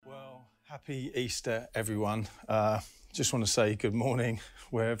Happy Easter, everyone. Just want to say good morning,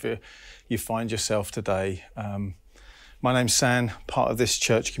 wherever you find yourself today. My name's Sam, part of this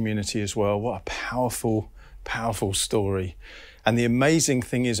church community as well. What a powerful, powerful story. And the amazing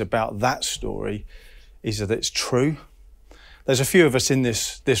thing is about that story is that it's true. There's a few of us in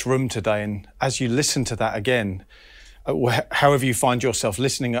this room today, and as you listen to that again, however you find yourself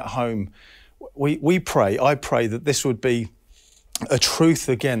listening at home, I pray that this would be a truth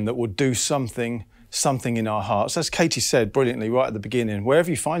again that would do something in our hearts. As Katie said brilliantly right at the beginning, wherever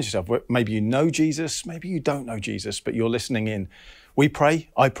you find yourself, maybe you know Jesus, maybe you don't know Jesus, but you're listening in.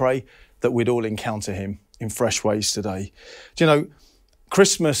 I pray that we'd all encounter him in fresh ways today. Do you know,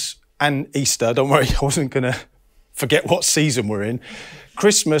 Christmas and Easter, don't worry, I wasn't going to forget what season we're in.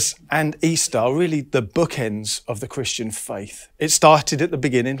 Christmas and Easter are really the bookends of the Christian faith. It started at the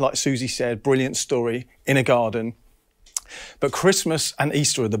beginning, like Susie said, brilliant story, in a garden. But Christmas and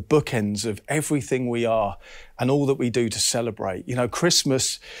Easter are the bookends of everything we are and all that we do to celebrate. You know,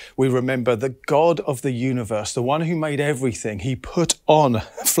 Christmas, we remember the God of the universe, the one who made everything. He put on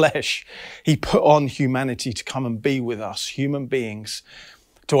flesh. He put on humanity to come and be with us, human beings,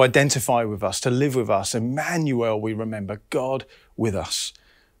 to identify with us, to live with us. Emmanuel, we remember, God with us.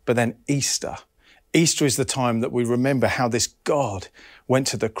 But then Easter is the time that we remember how this God went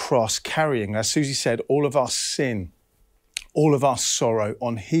to the cross carrying, as Susie said, all of our sin, all of our sorrow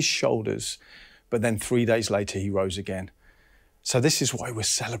on his shoulders, but then 3 days later he rose again. So this is why we're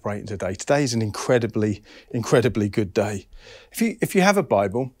celebrating today. Today is an incredibly, incredibly good day. If you have a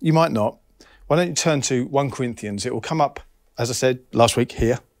Bible, you might not. Why don't you turn to 1 Corinthians? It will come up, as I said last week,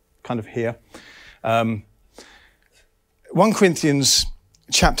 here, kind of here. 1 Corinthians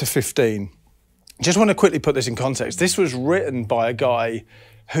chapter 15. Just want to quickly put this in context. This was written by a guy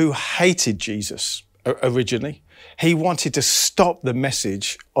who hated Jesus originally. He wanted to stop the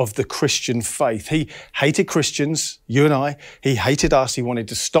message of the Christian faith. He hated Christians, you and I. He hated us. He wanted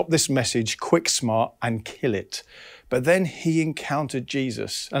to stop this message quick, smart, and kill it. But then he encountered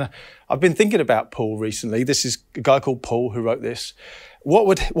Jesus. And I've been thinking about Paul recently. This is a guy called Paul who wrote this. What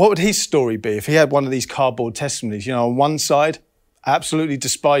would his story be if he had one of these cardboard testimonies? You know, on one side, absolutely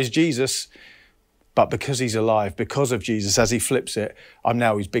despised Jesus, but because he's alive, because of Jesus, as he flips it, I'm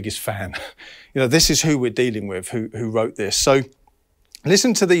now his biggest fan. You know, this is who we're dealing with, who wrote this. So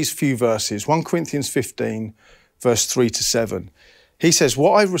listen to these few verses. 1 Corinthians 15, verse 3-7. He says,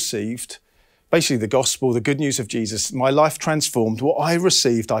 what I received, basically the gospel, the good news of Jesus, my life transformed. What I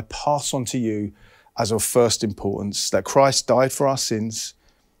received, I pass on to you as of first importance, that Christ died for our sins,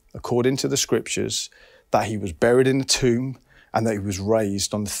 according to the scriptures, that he was buried in a tomb, and that he was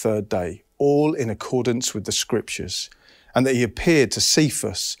raised on the third day, all in accordance with the scriptures, and that he appeared to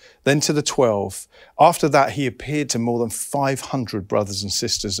Cephas, then to the 12. After that, he appeared to more than 500 brothers and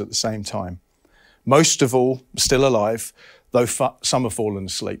sisters at the same time. Most of all still alive, though some have fallen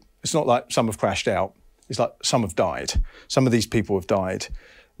asleep. It's not like some have crashed out. It's like some have died. Some of these people have died.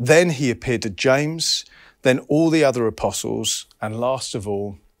 Then he appeared to James, then all the other apostles, and last of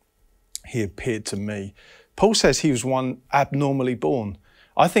all, he appeared to me. Paul says he was one abnormally born.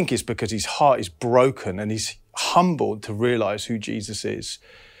 I think it's because his heart is broken and he's humbled to realize who Jesus is.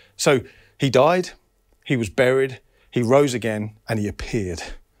 So he died, he was buried, he rose again, and he appeared.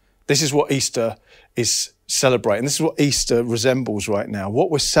 This is what Easter is celebrating. This is what Easter resembles right now.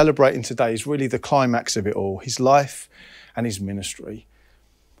 What we're celebrating today is really the climax of it all, his life and his ministry.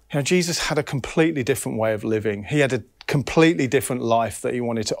 You know, Jesus had a completely different way of living. He had a completely different life that he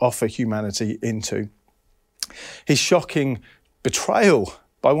wanted to offer humanity into. His shocking betrayal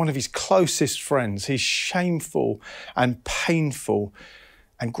by one of his closest friends, his shameful and painful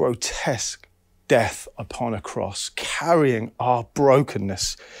and grotesque death upon a cross, carrying our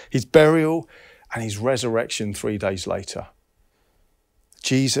brokenness, his burial and his resurrection 3 days later.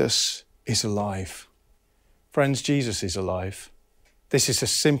 Jesus is alive. Friends, Jesus is alive. This is a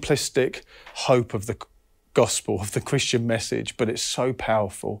simplistic hope of the gospel, of the Christian message, but it's so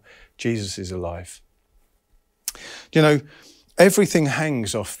powerful. Jesus is alive. You know, everything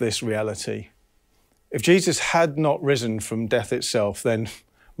hangs off this reality. If Jesus had not risen from death itself, then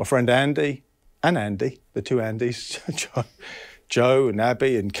my friend Andy, the two Andys, Joe and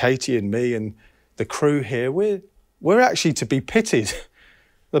Abby and Katie and me and the crew here, we're actually to be pitied.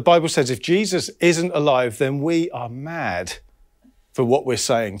 The Bible says if Jesus isn't alive, then we are mad for what we're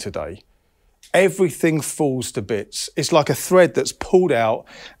saying today. Everything falls to bits. It's like a thread that's pulled out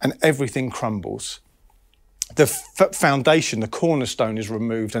and everything crumbles. The foundation, the cornerstone is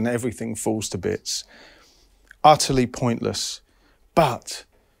removed and everything falls to bits. Utterly pointless. But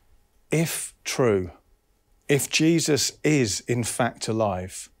if true, if Jesus is in fact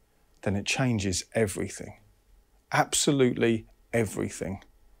alive, then it changes everything. Absolutely everything.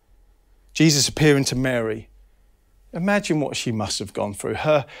 Jesus appearing to Mary. Imagine what she must have gone through.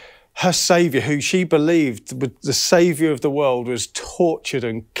 Her Saviour, who she believed was the Saviour of the world, was tortured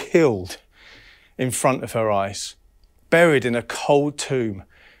and killed in front of her eyes, buried in a cold tomb.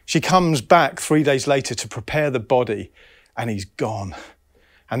 She comes back 3 days later to prepare the body, and he's gone.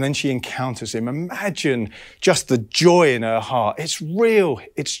 And then she encounters him. Imagine just the joy in her heart. It's real.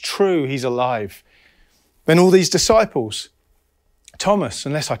 It's true. He's alive. Then all these disciples. Thomas,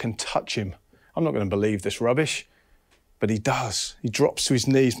 unless I can touch him, I'm not going to believe this rubbish. But he does. He drops to his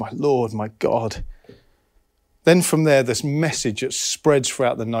knees. My Lord, my God. Then from there, this message that spreads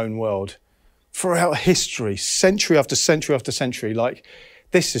throughout the known world, throughout history, century after century after century, like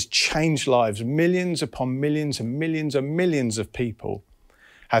this has changed lives. Millions upon millions and millions and millions of people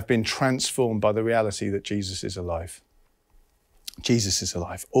have been transformed by the reality that Jesus is alive. Jesus is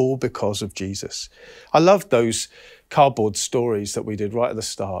alive, all because of Jesus. I loved those cardboard stories that we did right at the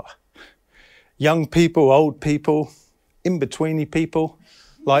start. Young people, old people, in-betweeny people,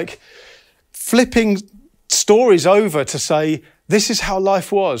 like flipping stories over to say, this is how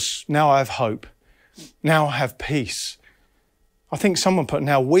life was. Now I have hope. Now I have peace. I think someone put,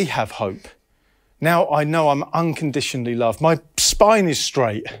 now we have hope. Now I know I'm unconditionally loved. My spine is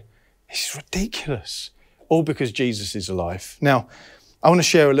straight. It's ridiculous. All because Jesus is alive. Now, I want to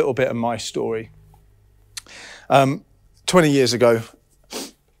share a little bit of my story. 20 years ago,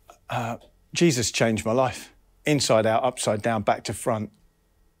 Jesus changed my life. Inside out, upside down, back to front.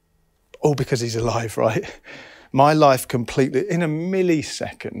 All because he's alive, right? My life completely, in a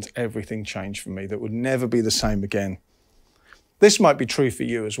millisecond, everything changed for me that would never be the same again. This might be true for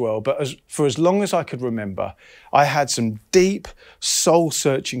you as well, but for as long as I could remember, I had some deep,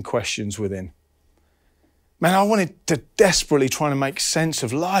 soul-searching questions within. Man, I wanted to desperately try to make sense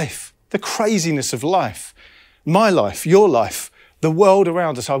of life, the craziness of life, my life, your life, the world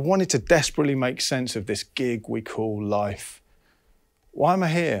around us. I wanted to desperately make sense of this gig we call life. Why am I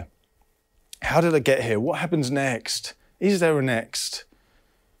here? How did I get here? What happens next? Is there a next?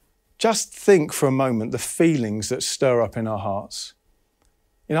 Just think for a moment the feelings that stir up in our hearts.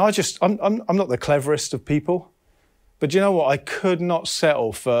 You know, I'm not the cleverest of people, but you know what? I could not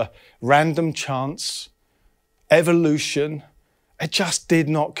settle for random chance, evolution. It just did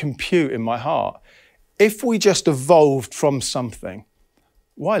not compute in my heart. If we just evolved from something,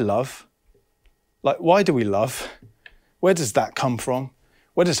 why love? Like, why do we love? Where does that come from?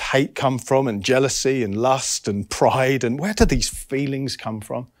 Where does hate come from, and jealousy and lust and pride? And where do these feelings come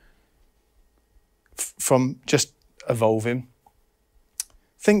from? From just evolving.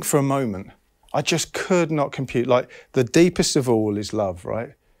 Think for a moment. I just could not compute. Like, the deepest of all is love,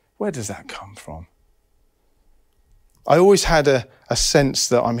 right? Where does that come from? I always had a sense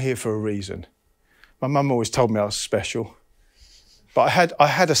that I'm here for a reason. My mum always told me I was special. But I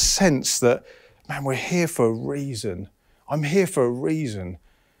had a sense that, man, we're here for a reason. I'm here for a reason.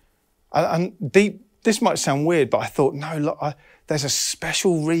 And deep, this might sound weird, but I thought, no, look, there's a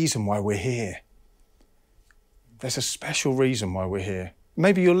special reason why we're here. There's a special reason why we're here.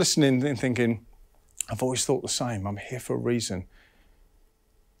 Maybe you're listening and thinking, I've always thought the same. I'm here for a reason.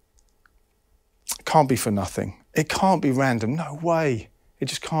 It can't be for nothing. It can't be random. No way. It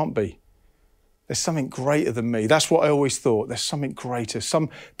just can't be. There's something greater than me. That's what I always thought. There's something greater, some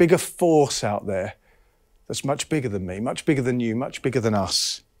bigger force out there that's much bigger than me, much bigger than you, much bigger than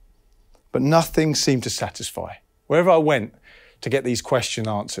us. But nothing seemed to satisfy. Wherever I went to get these questions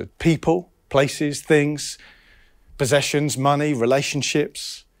answered, people, places, things, possessions, money,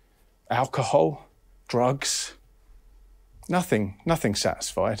 relationships, alcohol, drugs, nothing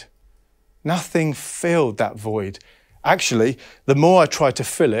satisfied. Nothing filled that void. Actually, the more I tried to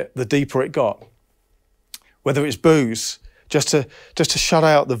fill it, the deeper it got. Whether it's booze, just to shut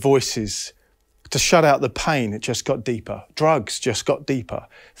out the voices, to shut out the pain, it just got deeper. Drugs just got deeper.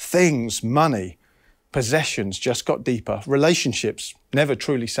 Things, money, possessions just got deeper. Relationships never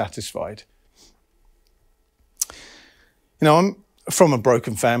truly satisfied. You know, I'm from a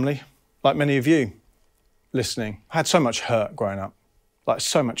broken family, like many of you listening. I had so much hurt growing up, like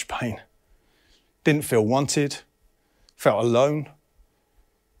so much pain. Didn't feel wanted, felt alone,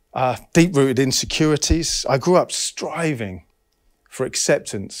 deep-rooted insecurities. I grew up striving for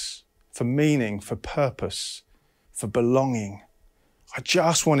acceptance, for meaning, for purpose, for belonging. I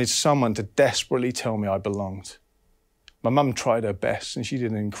just wanted someone to desperately tell me I belonged. My mum tried her best and she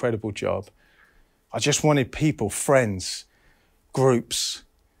did an incredible job. I just wanted people, friends, groups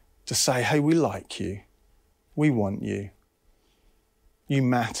to say, hey, we like you. We want you. You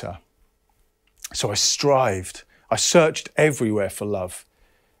matter. So I strived. I searched everywhere for love.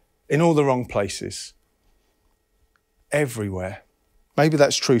 in all the wrong places, everywhere. Maybe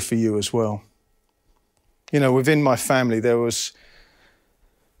that's true for you as well. You know, within my family, there was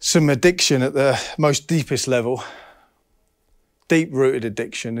some addiction at the most deepest level, deep-rooted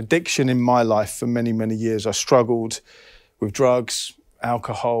addiction in my life for many, many years. I struggled with drugs,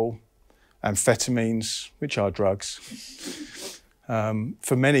 alcohol, amphetamines, which are drugs,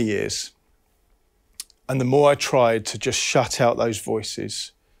 for many years. And the more I tried to just shut out those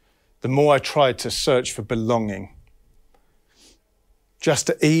voices, the more I tried to search for belonging, just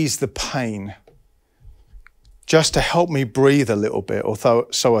to ease the pain, just to help me breathe a little bit, although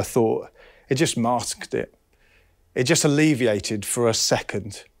so I thought, it just masked it. It just alleviated for a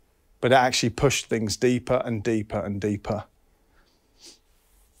second, but it actually pushed things deeper and deeper and deeper.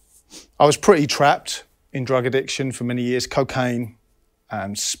 I was pretty trapped in drug addiction for many years. Cocaine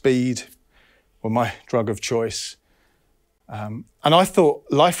and speed were my drug of choice. And I thought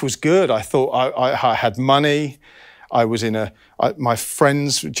life was good. I thought I had money. I was my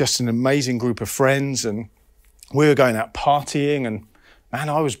friends, just an amazing group of friends, and we were going out partying, and man,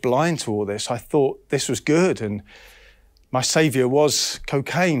 I was blind to all this. I thought this was good, and my saviour was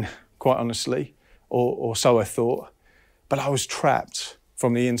cocaine, quite honestly, or so I thought. But I was trapped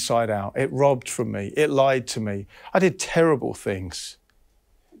from the inside out. It robbed from me. It lied to me. I did terrible things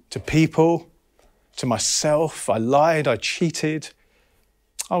to people, to myself. I lied, I cheated.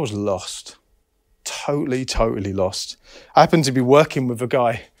 I was lost, totally, totally lost. I happened to be working with a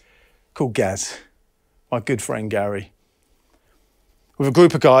guy called Gaz, my good friend Gary. With a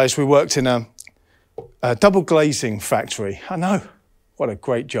group of guys, we worked in a double glazing factory. I know, what a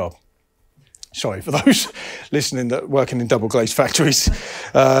great job. Sorry for those listening that working in double glazed factories.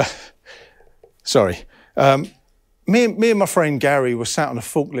 Sorry. Me and my friend Gary were sat on a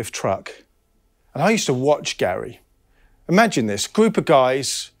forklift truck, and I used to watch Gary. Imagine this, group of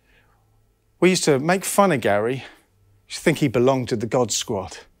guys, we used to make fun of Gary, used to think he belonged to the God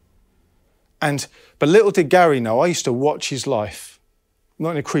Squad. But little did Gary know, I used to watch his life,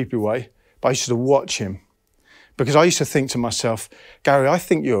 not in a creepy way, but I used to watch him. Because I used to think to myself, Gary, I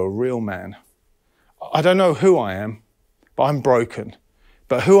think you're a real man. I don't know who I am, but I'm broken.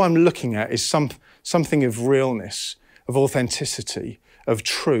 But who I'm looking at is something of realness, of authenticity, of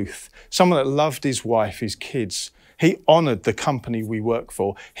truth. Someone that loved his wife, his kids. He honoured the company we work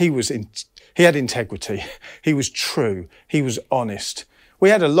for. He had integrity. He was true. He was honest. We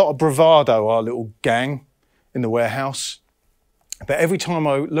had a lot of bravado, our little gang in the warehouse. But every time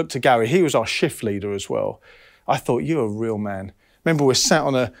I looked at Gary, he was our shift leader as well. I thought, you're a real man. Remember, we're sat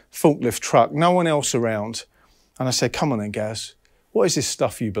on a forklift truck, no one else around. And I said, come on then, Gaz, what is this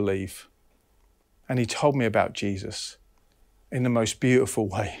stuff you believe? And he told me about Jesus in the most beautiful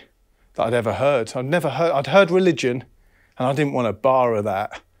way that I'd ever heard. I'd heard religion, and I didn't want a bar of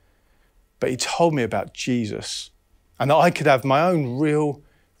that. But he told me about Jesus, and that I could have my own real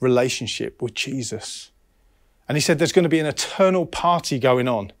relationship with Jesus. And he said, there's going to be an eternal party going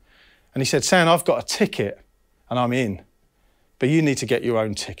on. And he said, Sam, I've got a ticket and I'm in, but you need to get your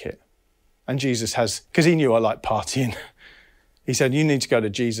own ticket. And Jesus has, because he knew I liked partying. He said, you need to go to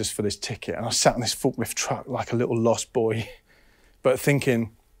Jesus for this ticket. And I sat on this forklift truck like a little lost boy, but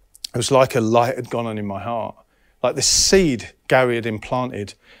thinking it was like a light had gone on in my heart. Like this seed Gary had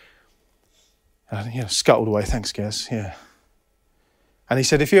implanted. And scuttled away, thanks, Gaz, yeah. And he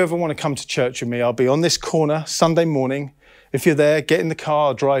said, if you ever want to come to church with me, I'll be on this corner Sunday morning. If you're there, get in the car,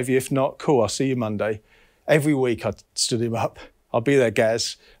 I'll drive you. If not, cool, I'll see you Monday. Every week I stood him up. I'll be there,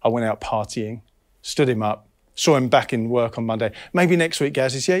 Gaz. I went out partying, stood him up, saw him back in work on Monday. Maybe next week,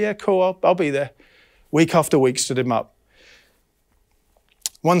 Gaz. He said, yeah, cool, I'll be there. Week after week, stood him up.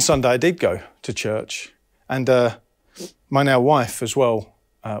 One Sunday I did go to church, and my now wife as well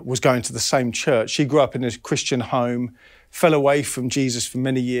was going to the same church. She grew up in a Christian home, fell away from Jesus for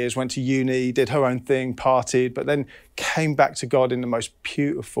many years, went to uni, did her own thing, partied, but then came back to God in the most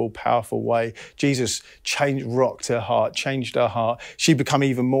beautiful, powerful way. Jesus rocked her heart, changed her heart. She became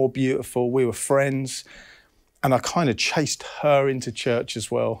even more beautiful. We were friends. And I kind of chased her into church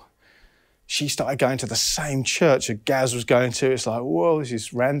as well. She started going to the same church that Gaz was going to. It's like, whoa, this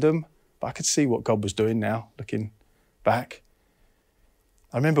is random. But I could see what God was doing now, looking back.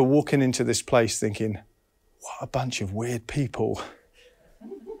 I remember walking into this place thinking, what a bunch of weird people,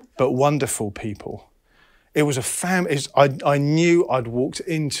 but wonderful people. It was a family. I knew I'd walked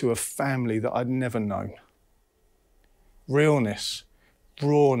into a family that I'd never known. Realness,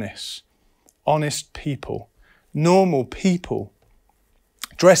 rawness, honest people, normal people,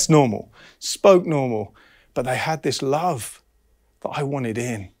 dressed normal, spoke normal, but they had this love that I wanted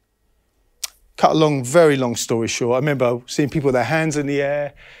in. Cut a very long story short, I remember seeing people with their hands in the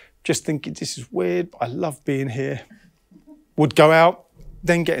air, just thinking, this is weird, but I love being here. Would go out,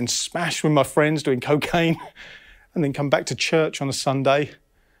 then getting smashed with my friends doing cocaine, and then come back to church on a Sunday.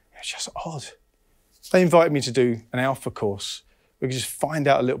 It's just odd. They invited me to do an Alpha course. We could just find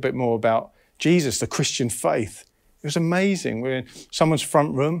out a little bit more about Jesus, the Christian faith. It was amazing. We're in someone's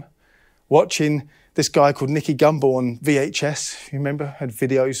front room watching this guy called Nicky Gumbel on VHS. You remember? Had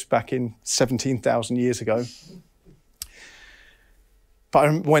videos back in 17,000 years ago. But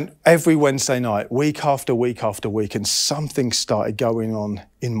I went every Wednesday night, week after week after week, and something started going on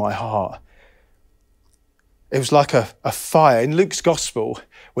in my heart. It was like a fire. In Luke's gospel,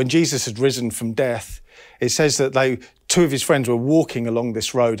 when Jesus had risen from death, it says that two of his friends were walking along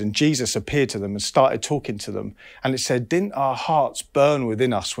this road and Jesus appeared to them and started talking to them. And it said, didn't our hearts burn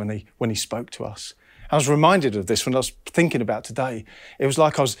within us when he spoke to us? I was reminded of this when I was thinking about today. It was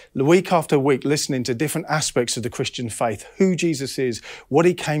like I was week after week listening to different aspects of the Christian faith, who Jesus is, what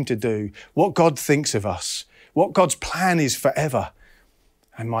he came to do, what God thinks of us, what God's plan is forever.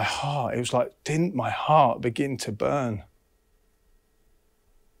 And my heart, it was like, didn't my heart begin to burn?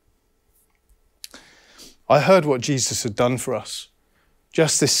 I heard what Jesus had done for us.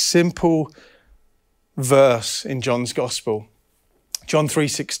 Just this simple verse in John's Gospel. John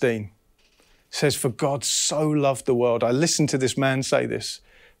 3:16 says, for God so loved the world. I listened to this man say this.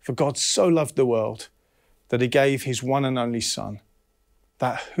 For God so loved the world that he gave his one and only Son,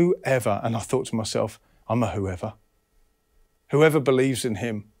 that whoever, and I thought to myself, I'm a whoever. Whoever believes in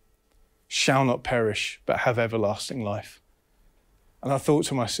him shall not perish, but have everlasting life. And I thought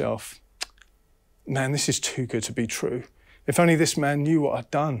to myself, man, this is too good to be true. If only this man knew what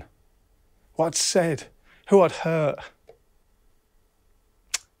I'd done, what I'd said, who I'd hurt.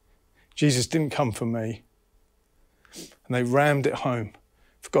 Jesus didn't come for me. And they rammed it home.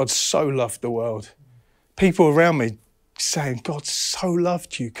 For God so loved the world. People around me saying, God so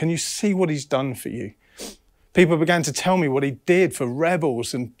loved you. Can you see what he's done for you? People began to tell me what he did for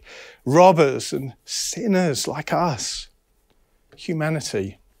rebels and robbers and sinners like us,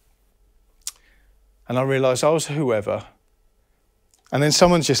 humanity. And I realised I was whoever. And then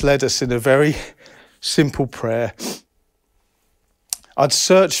someone just led us in a very simple prayer. I'd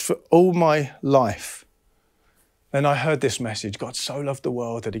searched for all my life. Then I heard this message, God so loved the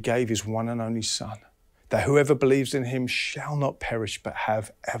world that he gave his one and only Son, that whoever believes in him shall not perish but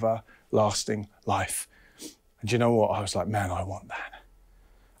have everlasting life. And do you know what? I was like, man, I want that.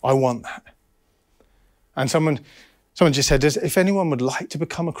 I want that. And someone just said, if anyone would like to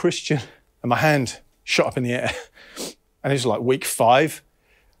become a Christian, and my hand shot up in the air. And it was like week 5.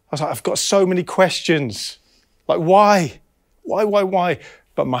 I was like, I've got so many questions. Like, why? Why?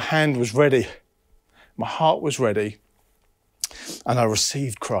 But my hand was ready. My heart was ready. And I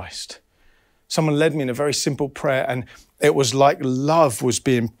received Christ. Someone led me in a very simple prayer, and it was like love was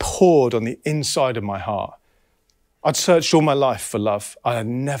being poured on the inside of my heart. I'd searched all my life for love. I had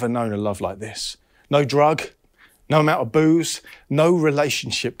never known a love like this. No drug, no amount of booze, no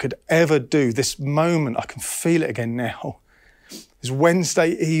relationship could ever do. This moment, I can feel it again now. This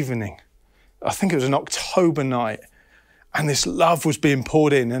Wednesday evening, I think it was an October night, and this love was being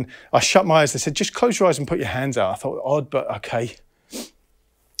poured in. And I shut my eyes. They said, just close your eyes and put your hands out. I thought, odd, but okay.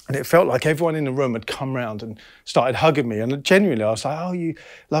 And it felt like everyone in the room had come round and started hugging me. And genuinely, I was like, oh, you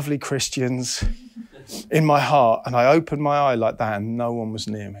lovely Christians, in my heart. And I opened my eye like that, and no one was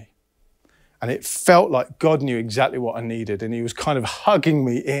near me. And it felt like God knew exactly what I needed, and he was kind of hugging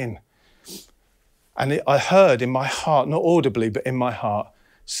me in. And I heard in my heart, not audibly, but in my heart,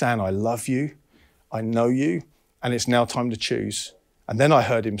 San, I love you, I know you, and it's now time to choose. And then I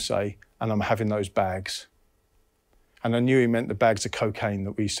heard him say, and I'm having those bags. And I knew he meant the bags of cocaine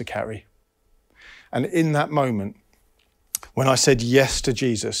that we used to carry. And in that moment, when I said yes to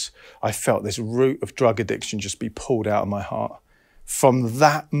Jesus, I felt this root of drug addiction just be pulled out of my heart. From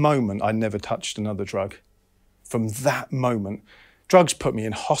that moment, I never touched another drug. From that moment, drugs put me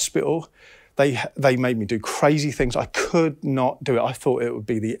in hospital. They made me do crazy things. I could not do it. I thought it would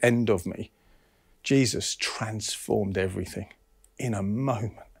be the end of me. Jesus transformed everything in a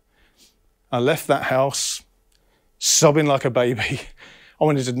moment. I left that house sobbing like a baby. I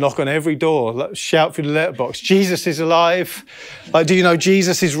wanted to knock on every door, shout through the letterbox, Jesus is alive. Like, do you know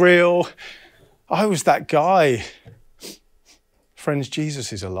Jesus is real? I was that guy. Friends,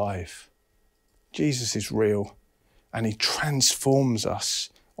 Jesus is alive. Jesus is real. And he transforms us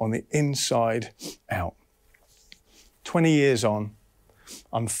on the inside out. 20 years on,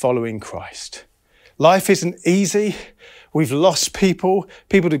 I'm following Christ. Life isn't easy. We've lost people.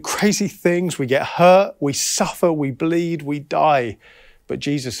 People do crazy things. We get hurt. We suffer. We bleed. We die. But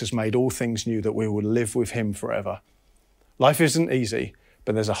Jesus has made all things new that we will live with him forever. Life isn't easy, but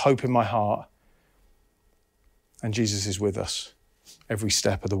but there's a hope in my heart. And Jesus is with us every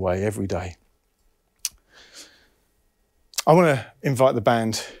step of the way, every day. I want to invite the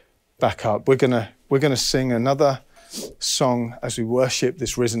band back up. We're gonna sing another song as we worship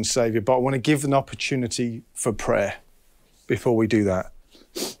this risen Saviour, but I want to give an opportunity for prayer before we do that.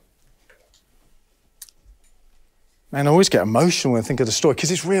 Man, I always get emotional when I think of the story because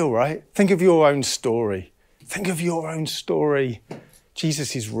it's real, right? Think of your own story. Think of your own story.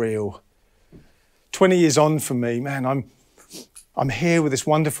 Jesus is real. 20 years on for me, man, I'm here with this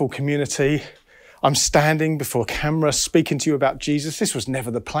wonderful community. I'm standing before camera speaking to you about Jesus. This was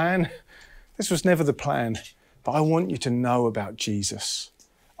never the plan. But I want you to know about Jesus.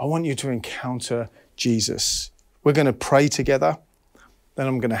 I want you to encounter Jesus. We're going to pray together. Then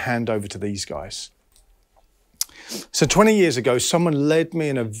I'm going to hand over to these guys. So 20 years ago, someone led me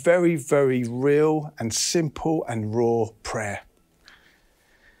in a very, very real and simple and raw prayer.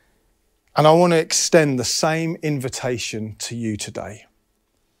 And I want to extend the same invitation to you today.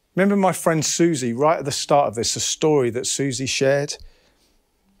 Remember my friend Susie, right at the start of this, a story that Susie shared?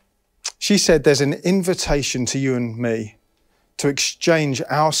 She said there's an invitation to you and me to exchange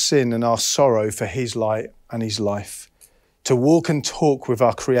our sin and our sorrow for his light and his life, to walk and talk with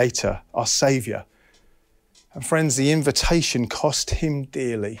our Creator, our Saviour. And friends, the invitation cost him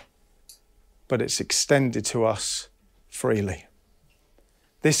dearly, but it's extended to us freely.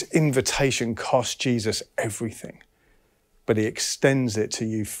 This invitation cost Jesus everything, but he extends it to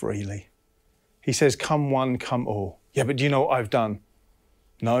you freely. He says, come one, come all. Yeah, but do you know what I've done?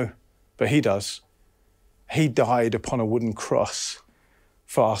 No, but he does. He died upon a wooden cross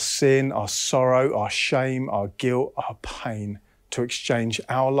for our sin, our sorrow, our shame, our guilt, our pain, to exchange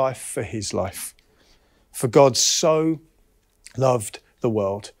our life for his life. For God so loved the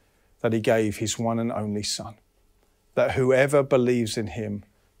world that he gave his one and only Son, that whoever believes in him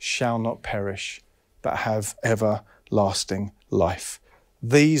shall not perish, but have everlasting life.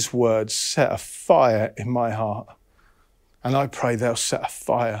 These words set a fire in my heart, and I pray they'll set a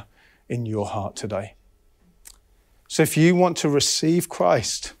fire in your heart today. So if you want to receive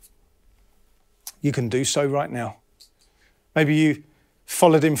Christ, you can do so right now. Maybe you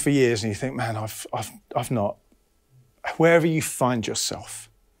followed him for years and you think, man, I've not. Wherever you find yourself,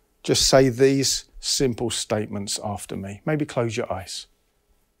 just say these simple statements after me. Maybe close your eyes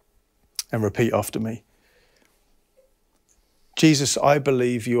and repeat after me. Jesus, I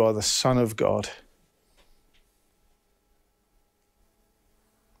believe you are the Son of God.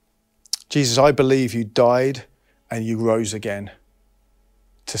 Jesus, I believe you died and you rose again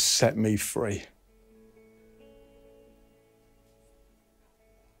to set me free.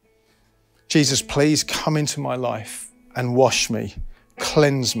 Jesus, please come into my life and wash me,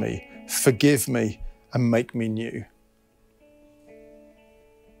 cleanse me, forgive me, and make me new.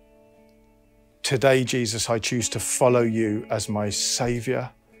 Today, Jesus, I choose to follow you as my Saviour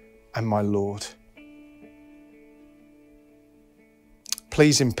and my Lord.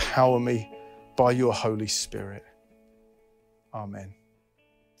 Please empower me by your Holy Spirit. Amen.